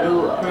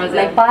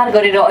अप्ठ्याराहरूलाई पार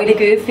गरेर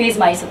अहिलेको यो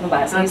फेजमा आइसक्नु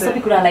भएको छ यो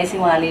सबै कुरालाई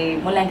चाहिँ उहाँले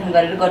मूल्याङ्कन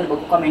गरेर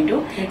गर्नुभएको कमेन्ट हो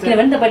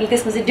किनभने तपाईँले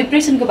त्यसपछि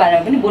डिप्रेसनको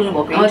बारेमा पनि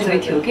बोल्नुभएको इन्टरभ्यू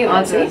थियो कि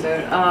हजुर हजुर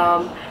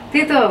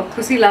त्यही त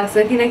खुसी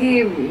लाग्छ किनकि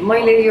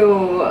मैले यो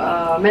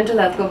मेन्टल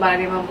हेल्थको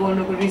बारेमा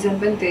बोल्नुको रिजन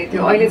पनि त्यही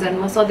थियो अहिले झन्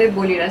म सधैँ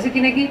बोलिरहेको छु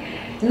किनकि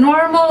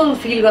नर्मल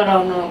फिल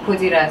गराउनु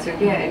खोजिरहेको छु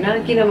कि होइन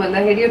किन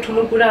भन्दाखेरि यो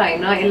ठुलो कुरा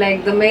होइन यसलाई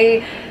एकदमै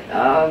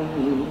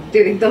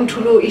त्यो एकदम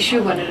ठुलो इस्यु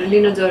भनेर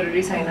लिन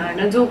जरुरी छैन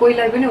होइन जो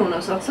कोहीलाई पनि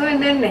हुनसक्छ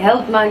एन्ड देन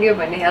हेल्प माग्यो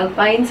भने हेल्प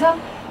पाइन्छ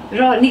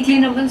र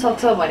निक्लिन पनि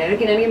सक्छ भनेर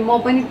किनकि म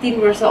पनि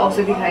 3 वर्ष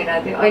औषधि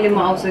खाइरहेको थिएँ अहिले म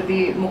औषधि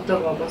मुक्त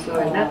भएको छु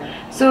होइन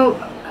सो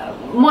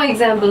म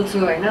इक्जाम्पल छु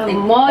होइन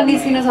म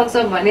निस्किन सक्छ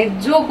भने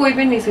जो कोही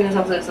पनि निस्किन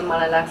सक्छ जस्तो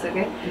मलाई लाग्छ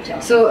क्या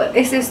सो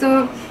यस्तो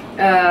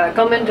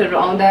कमेन्टहरू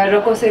आउँदा र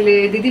कसैले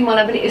दिदी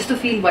मलाई पनि यस्तो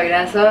फिल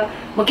भइरहेछ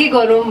म के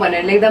गरौँ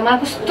भनेर लेख्दा मलाई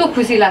कस्तो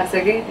खुसी लाग्छ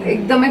कि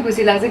एकदमै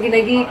खुसी लाग्छ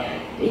किनकि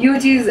यो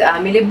चिज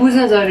हामीले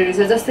बुझ्न जरुरी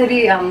छ जसरी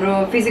हाम्रो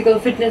फिजिकल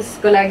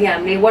फिटनेसको लागि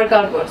हामीले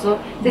वर्कआउट गर्छौँ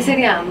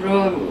त्यसरी हाम्रो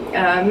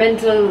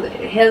मेन्टल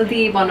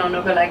हेल्दी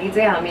बनाउनको लागि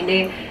चाहिँ हामीले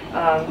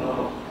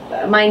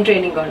माइन्ड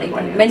ट्रेनिङ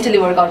गर्नुपर्ने मेन्टली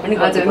वर्कआउट पनि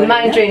हजुर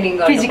माइन्ड ट्रेनिङ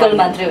फिजिकल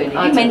मात्रै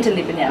होइन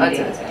मेन्टली पनि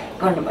हामीले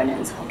गर्नुपर्ने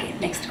हुन्छ ओके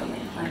नेक्स्ट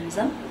कमेन्ट हुन्छ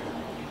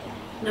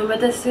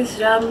नम्रता सिस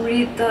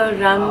राम्री त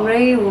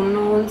राम्रै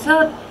हुनुहुन्छ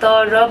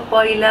तर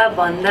पहिला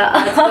भन्दा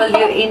आजकल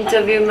यो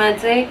इन्टरभ्यूमा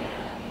चाहिँ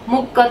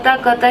मुख कता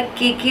कता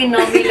के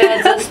नमिला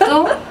जस्तो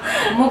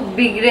मुख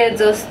बिग्रे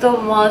जस्तो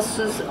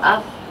महसुस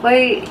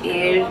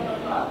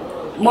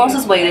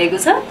भइरहेको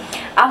छ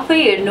आफै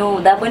हेर्नु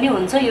हुँदा पनि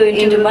हुन्छ यो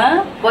इन्टरभ्यूमा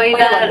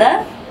पहिला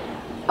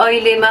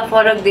अहिलेमा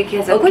फरक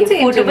देखिएको छ कुन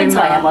चाहिँ फोटो पनि छ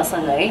यहाँ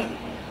मसँग है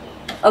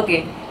ओके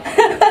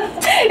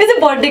यो चाहिँ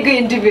बर्थडेको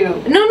इन्टरभ्यू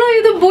न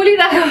यो त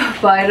बोलिरहेको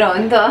भएर हो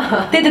नि त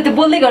त्यही त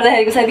बोल्दै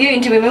गर्दाखेरिको सायद यो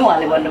इन्टरभ्यूमै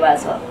उहाँले भन्नुभएको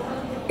छ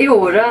ए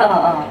हो र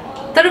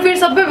तर फेरि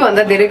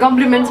सबैभन्दा धेरै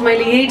कम्प्लिमेन्ट्स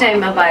मैले यही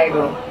टाइममा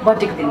पाएको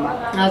बर्थडेको दिनमा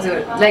हजुर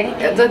लाइक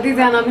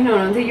जतिजना पनि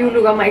हुनुहुन्थ्यो यो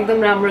लुगामा एकदम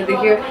राम्रो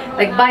देखियो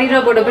लाइक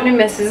बाहिरबाट पनि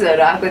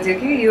मेसेजहरू आएको थियो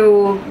कि यो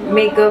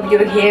मेकअप यो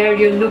हेयर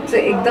यो लुक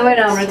चाहिँ एकदमै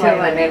राम्रो थियो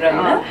भनेर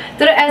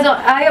तर एज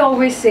आई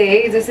अलवेज से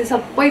जस्तै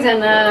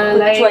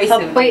सबैजनालाई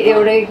सबै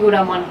एउटै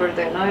कुरा मन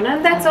पर्दैन होइन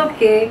द्याट्स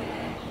ओके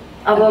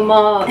अब म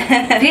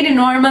फेरि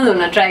नर्मल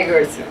हुन ट्राई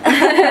गर्छु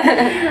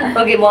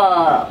ओके म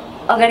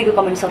अगाडिको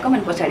कमेन्ट सक्म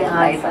अनि पछाडि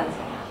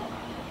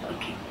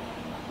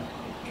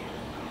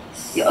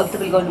यो अघि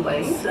तपाईँले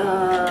गर्नुभयो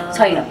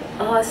छैन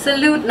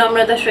salute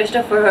Namrata Shrestha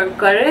for her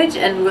courage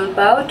and will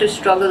power to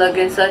struggle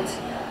against such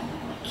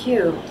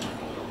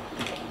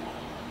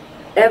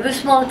every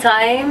small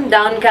time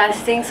down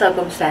casting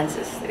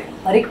circumstances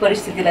हरेक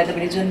परिस्थितिलाई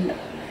तपाईँले जुन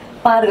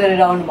पार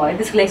गरेर आउनुभयो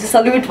त्यसको लागि चाहिँ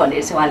सल्युट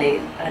भनेर चाहिँ उहाँले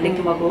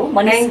लेख्नुभएको हो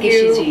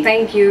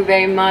थ्याङ्क यू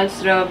भेरी मच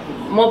र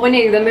म पनि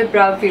एकदमै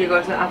प्राउड फिल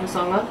गर्छु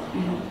आफूसँग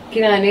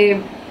किनभने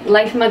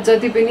लाइफमा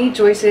जति पनि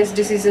चोइसेस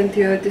डिसिजन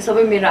थियो त्यो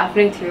सबै मेरो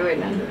आफ्नै थियो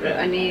होइन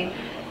अनि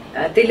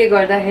त्यसले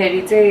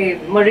गर्दाखेरि चाहिँ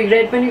म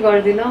रिग्रेट पनि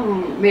गर्दिनँ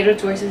मेरो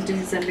चोइसेस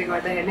डिसिजनले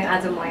गर्दाखेरि नै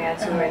आज म यहाँ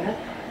छु होइन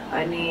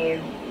अनि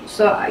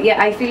so yeah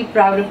I feel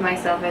proud of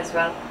myself as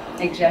well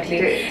exactly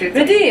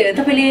र त्यही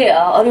तपाईँले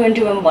अरू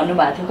इन्टरभ्यूमा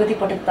भन्नुभएको थियो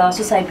कतिपटक त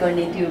सुसाइड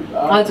गर्ने त्यो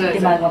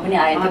दिमागमा पनि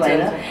आयो थियो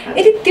भएर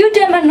यदि त्यो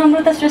टाइममा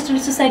नम्रता श्रेष्ठले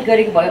सुसाइड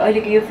गरेको भयो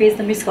अहिलेको यो फेज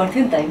त मिस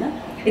गर्थ्यो नि त होइन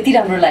यति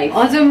राम्रो लाइफ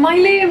हजुर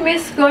मैले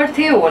मिस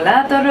गर्थेँ होला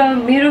तर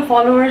मेरो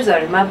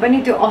फलोवर्सहरूमा पनि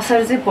त्यो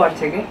असर चाहिँ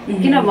पर्थ्यो कि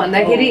किन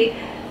भन्दाखेरि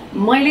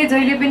मैले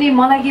जहिले पनि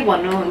मलाई के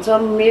भन्नुहुन्छ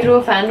मेरो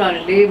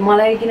फ्यानहरूले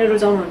मलाई किन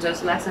रुचाउनुहुन्छ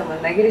जस्तो लाग्छ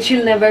भन्दाखेरि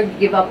शिल नेभर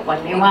गिभ अप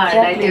भन्ने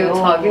उहाँहरूलाई त्यो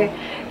छ कि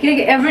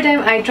किनकि every time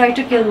I try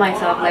to kill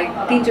myself like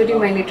 3 चोटि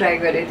मैले ट्राई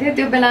गरेको थिएँ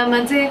त्यो बेलामा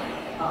चाहिँ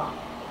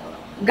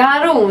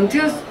गाह्रो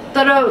हुन्थ्यो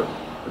तर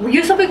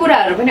यो सबै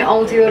कुराहरू पनि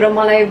आउँथ्यो र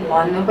मलाई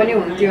भन्नु पनि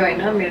हुन्थ्यो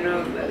होइन मेरो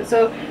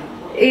सो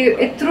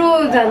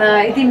यत्रोजना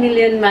यति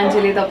मिलियन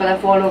मान्छेले तपाईँलाई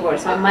फलो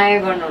गर्छ माया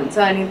गर्नुहुन्छ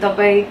अनि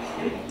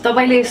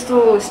तपाईँले यस्तो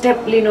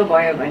स्टेप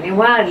लिनुभयो भने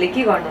उहाँहरूले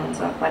के गर्नुहुन्छ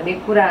भन्ने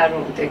कुराहरू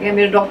हुन्थ्यो क्या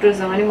मेरो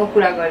डक्टरसँग पनि म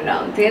कुरा गरेर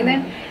आउँथेँ एन्ड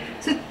देन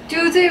सो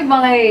त्यो चाहिँ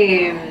मलाई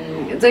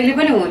जहिले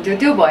पनि हुन्थ्यो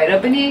त्यो भएर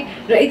पनि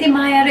र यति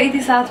माया र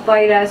यति साथ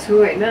पाइरहेको छु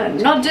होइन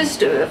not just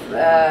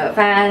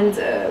fans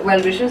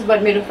well wishers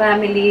but मेरो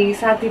फ्यामिली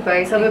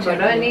साथीभाइ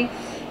सबैबाट अनि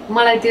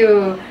मलाई त्यो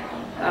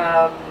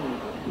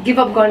गिभ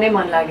अप गर्नै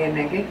मन लागेन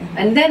कि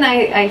and then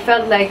I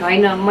felt like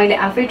होइन मैले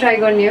आफै ट्राई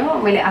गर्ने हो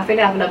मैले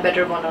आफैले आफूलाई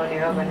बेटर बनाउने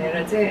हो भनेर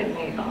चाहिँ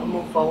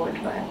मुभ फरवर्ड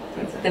भयो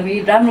एकदमै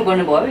राम्रो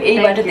गर्नुभयो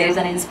यहीबाट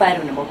धेरैजना इन्सपायर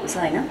हुनुभएको छ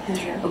होइन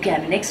ओके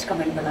हामी नेक्स्ट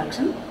कमेन्टमा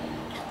लाग्छौँ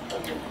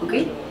ओके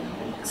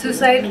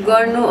सुसाइड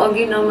गर्नु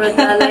अघि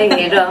नम्रतालाई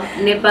हेर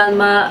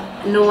नेपालमा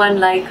नो वान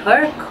लाइक हर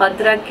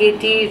खतरा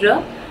केटी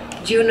र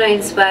जिउन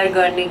इन्सपायर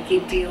गर्ने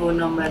केटी हो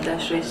नम्रता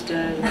श्रेष्ठ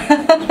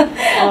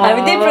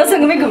हामी त्यही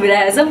प्रसङ्गमै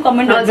घुमिरहेको छौँ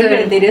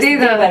कमेन्टहरू धेरै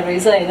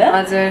रहेछ होइन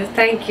हजुर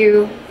थ्याङ्क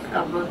यू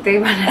अब त्यही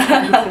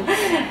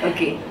भएर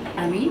ओके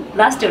हामी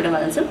लास्ट एउटामा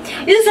जान्छौँ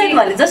यो चाहिँ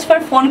भने जस्ट फर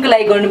फनको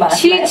लागि गर्नुभएको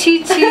छि छि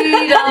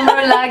छि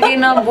राम्रो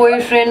लागेन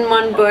बोयफ्रेन्ड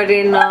मन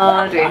परेन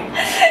रे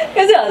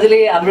यो चाहिँ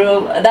हजुरले हाम्रो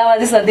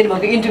दावाजीसँग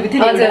दिनुभएको इन्टरभ्यू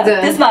थियो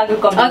त्यसमा आएको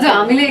कमेन्ट हजुर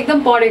हामीले एकदम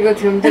पढेको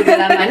थियौँ त्यो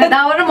बेलामा होइन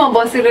दावा र म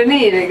बसेर नै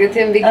हेरेको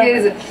थियौँ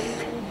बिकज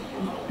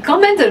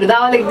कमेन्ट्सहरू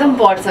दावाले एकदम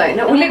पढ्छ होइन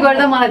उसले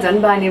गर्दा मलाई झन्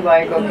बानी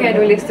भएको कि अनि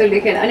उसले यस्तो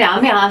लेखेन अनि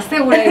हामी हाँस्दै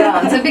उडेर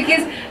हुन्छ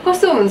बिकज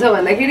कस्तो हुन्छ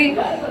भन्दाखेरि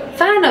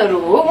फ्यानहरू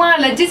हो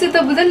उहाँहरूलाई जे चाहिँ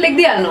त बुझ्नु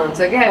लेखिदिइहाल्नुहुन्छ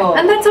क्या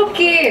अनि द्याट्स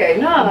ओके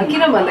होइन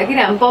किन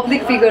भन्दाखेरि हामी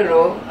पब्लिक फिगर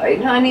हो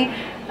होइन अनि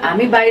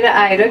हामी बाहिर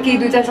आएर केही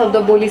दुई चार शब्द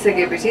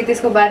बोलिसकेपछि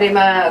त्यसको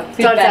बारेमा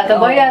चर्चा त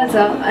भइहाल्छ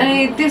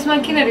अनि त्यसमा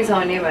किन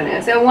रिसाउने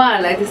भनेर चाहिँ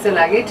उहाँहरूलाई त्यस्तो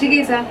लाग्यो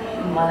ठिकै छ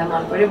मलाई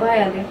मन पऱ्यो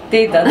भइहाल्यो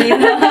त्यही त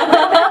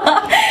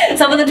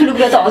सबभन्दा ठुलो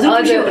कुरा चाहिँ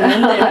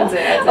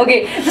हजुर ओके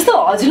जस्तो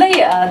हजुरलाई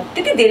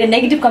त्यति धेरै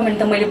नेगेटिभ कमेन्ट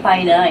त मैले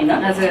पाइनँ होइन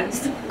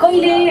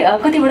कहिले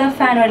कतिवटा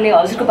फ्यानहरूले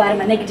हजुरको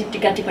बारेमा नेगेटिभ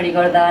टिका टिप्पणी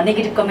गर्दा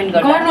नेगेटिभ कमेन्ट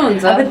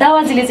गर्नुहुन्छ अब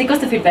दावाजीले चाहिँ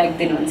कस्तो फिडब्याक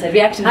दिनुहुन्छ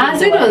रियाक्सन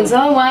हुन्छ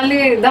उहाँले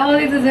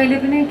दावाले त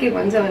जहिले पनि के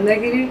भन्छ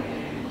भन्दाखेरि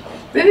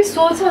बेबी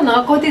सोच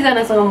न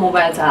कतिजनासँग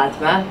मोबाइल छ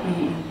हातमा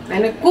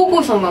होइन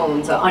कोसँग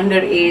हुन्छ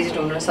अन्डर एज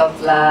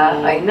हुनसक्ला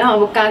होइन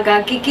अब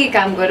कहाँ के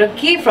काम गरेर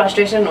के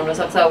फ्रस्ट्रेसन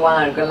हुनसक्छ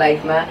उहाँहरूको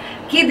लाइफमा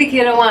के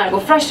देखेर उहाँहरूको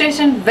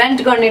फ्रस्ट्रेसन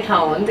भेन्ट गर्ने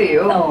ठाउँ हो नि त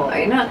यो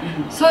होइन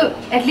सो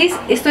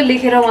एटलिस्ट यस्तो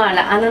लेखेर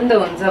उहाँहरूलाई आनन्द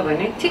हुन्छ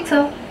भने ठिक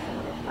छ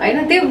होइन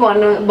त्यो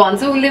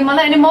भन्छ उसले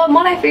मलाई अनि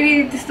मलाई फेरि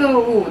त्यस्तो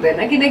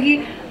हुँदैन किनकि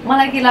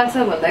मलाई के लाग्छ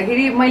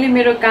भन्दाखेरि मैले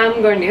मेरो काम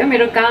गर्ने हो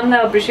मेरो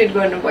कामलाई एप्रिसिएट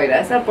गर्नु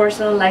भइरहेछ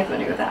पर्सनल लाइफ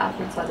भनेको त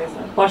आफ्नो छँदैछ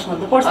पर्सनल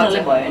त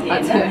पर्सनलै भयो नि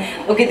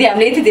ओके त्यो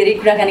हामीले यति धेरै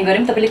कुराकानी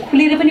गऱ्यौँ तपाईँले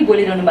खुलेर पनि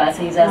बोलिरहनु भएको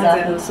छ हिजो आज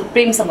आफ्नो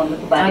प्रेम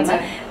सम्बन्धको बारेमा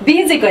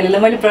बिहे चाहिँ कहिले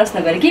मैले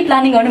प्रश्न गरेँ के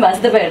प्लानिङ गर्नु भएको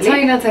छ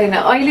तपाईँहरूले छैन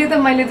अहिले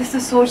त मैले त्यस्तो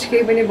सोच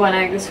केही पनि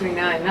बनाएको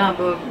छुइनँ होइन अब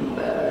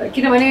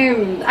किनभने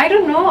आई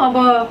डोन्ट नो अब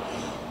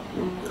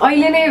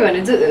अहिले नै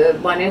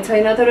भने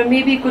छैन तर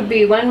maybe could be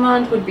 1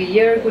 month could be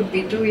year could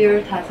be 2 year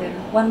थाहा छैन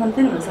 1 month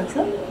पनि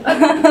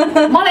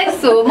हुनसक्छ मलाई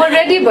यस्तो म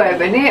रेडी भयो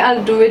भने आई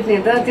डु इट नि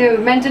त त्यो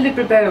मेन्टली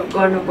प्रिपेयर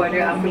गर्नु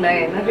पर्यो आफूलाई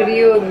होइन फेरि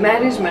यो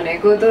म्यारेज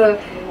भनेको त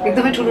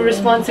एकदमै ठुलो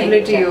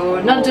रेस्पोन्सिबिलिटी हो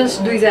नट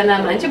जस्ट दुईजना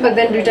मान्छे बट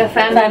देन दुईवटा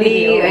फ्यामिली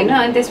होइन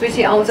अनि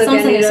त्यसपछि आउँछ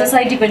त्यहाँनिर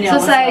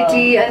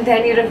सोसाइटी अनि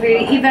त्यहाँनिर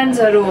फेरि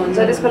इभेन्ट्सहरू हुन्छ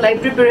त्यसको लागि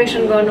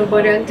प्रिपेरेसन गर्नु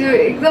पर्यो अनि त्यो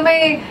एकदमै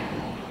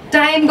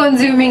टाइम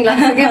कन्ज्युमिङ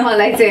लाग्छ क्या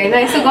मलाई चाहिँ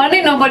होइन यस्तो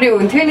गर्नै नपर्यो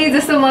हुन्थ्यो नि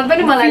जस्तो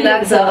पनि मलाई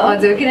लाग्छ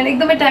हजुर किनभने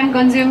एकदमै टाइम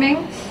कन्ज्युमिङ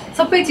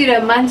सबैतिर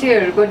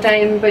मान्छेहरूको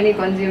टाइम पनि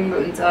कन्ज्युम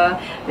हुन्छ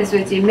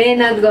त्यसपछि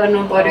मेहनत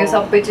गर्नु पर्यो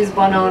सबै चिज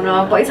बनाउन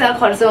पैसा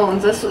खर्च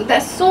हुन्छ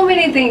द्याट्स सो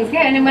मेनी थिङ्स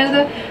क्या अनि मैले त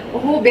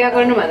ओहो बिहा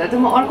गर्नुभन्दा त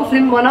म अर्को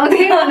फिल्म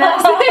बनाउँथेँ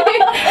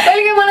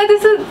कहिलेकाहीँ मलाई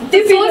त्यस्तो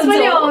सोच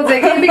पनि आउँछ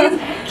कि बिकज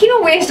किन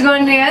वेस्ट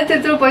गर्ने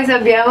त्यत्रो पैसा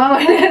बिहामा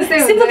भनेर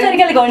सिम्पल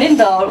तरिकाले गर्ने नि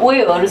त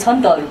वेहरू छ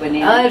नि त अरू पनि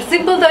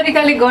सिम्पल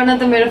तरिकाले गर्न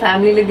त मेरो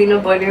फ्यामिलीले दिनु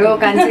पर्यो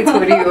कान्छी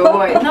छोरी हो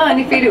होइन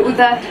अनि फेरि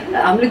उता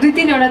हामीले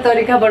 2-3वटा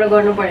तरिकाबाट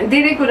गर्नु पर्यो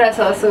धेरै कुरा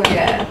छ सो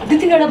दुई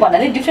तिनवटा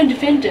भन्नाले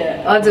डिफ्रेन्ट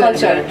हजुर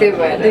त्यो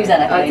भएर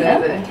दुईजनाको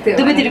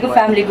दुवैतिरको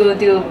फ्यामिलीको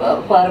त्यो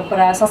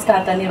परम्परा संस्कार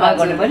त निर्वाह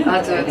गर्नु पर्यो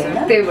हजुर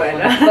त्यही भएर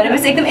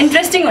भनेपछि एकदम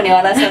इन्ट्रेस्टिङ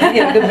हुनेवाला छ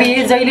तिनीहरूको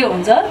बिहे जहिले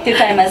हुन्छ त्यो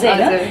टाइममा चाहिँ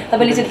होइन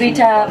तपाईँले चाहिँ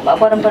दुईवटा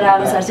परम्परा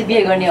अनुसार चाहिँ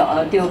बिहे गर्ने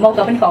त्यो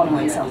मौका पनि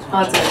पाउनुहुनेछ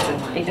हजुर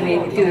एकदमै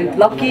त्यो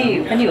लक्की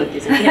पनि हो त्यो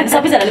चाहिँ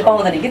सबैजनाले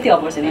पाउँदैन कि त्यो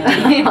opportunity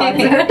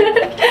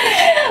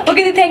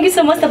okay thank you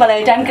so much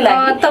तपाईँलाई टाइमको लागि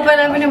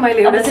तपाईँलाई पनि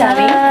मैले एउटा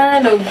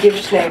सानो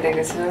गिफ्ट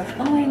ल्याइदिएको छु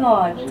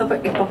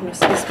तपाईँ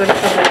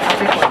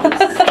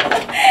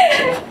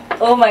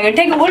ओ माय गॉड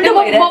ठ्याक उल्टो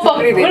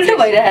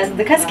भइरहेको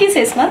छ खास के छ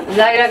यसमा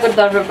जाइराको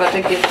तर्फबाट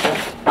गिफ्ट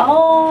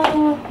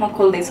म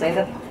खोल्दैछु है त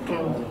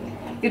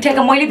यो ठ्याक्क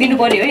मैले दिनु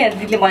पर्यो है यहाँ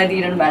दिदीले मलाई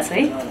दिइरहनु भएको छ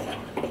है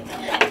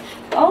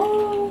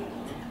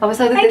अब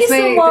सधैँ त्यसमै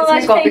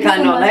कफी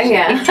खानु होला है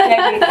यहाँ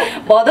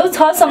भदौ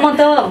 6 सम्म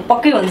त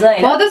पक्कै हुन्छ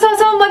हैन भदौ 6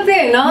 सम्म मात्रै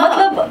हैन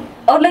मतलब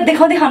अरूलाई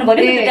देखाउँदै खानु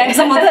पर्यो नि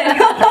टाइमसम्म त हैन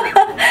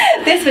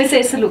त्यसपछि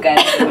यसो लुकाएर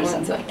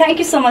थ्याङ्क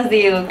यू सो मच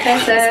दियो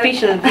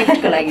स्पेशल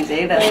गिफ्टको लागि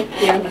चाहिँ है त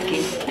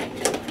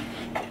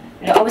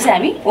र अब चाहिँ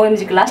हामी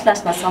OMG को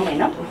लास्टमा छौँ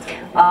हैन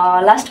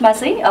लास्टमा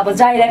चाहिँ अब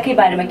जाइराकै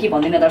बारेमा के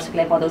भन्दिन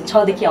दर्शकलाई भदौ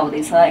 6 देखि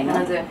आउँदैछ हैन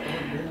हजुर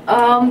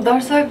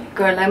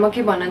दर्शकहरूलाई म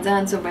के भन्न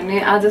चाहन्छु भने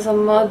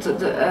आजसम्म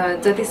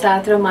जति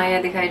साथ र माया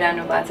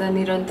देखाइरहनु भएको छ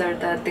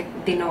निरन्तरता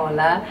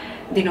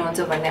दिनुहुन्छ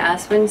भन्ने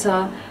आश पनि छ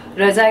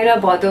र जाइरा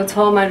भदौ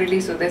 6 मा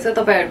रिलिज हुँदैछ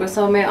तपाईहरुको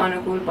समय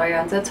अनुकूल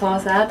भइहाल्छ 6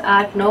 7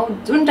 8 9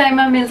 जुन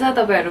टाइममा मिल्छ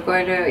तपाईहरु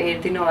गएर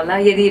हेर्दिनु होला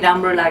यदि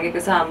राम्रो लागेको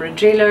छ हाम्रो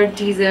ट्रेलर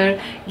टिजर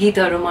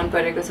गीतहरु मन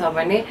परेको छ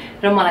भने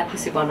र मलाई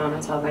खुसी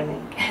बनाउन छ भने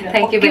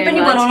थ्यांक यू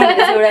भेरी मच बनाउनु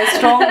एउटा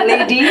स्ट्रङ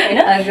लेडी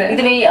हैन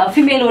एकदमै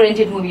फिमेल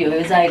ओरिएन्टेड मुभी हो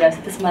यो जाइरा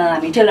त्यसमा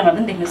हामी ट्रेलरमा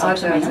पनि देख्न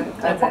सक्छौं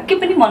हैन पक्कै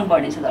पनि मन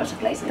पर्नेछ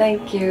दर्शकलाई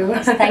थ्यांक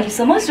यू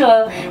सो मच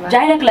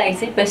जाइराको लागि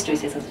चाहिँ बेस्ट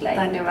विशेषहरुलाई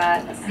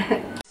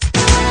धन्यवाद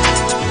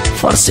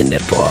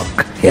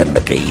Forseenetwork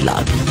हेर्नकै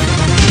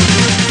लागि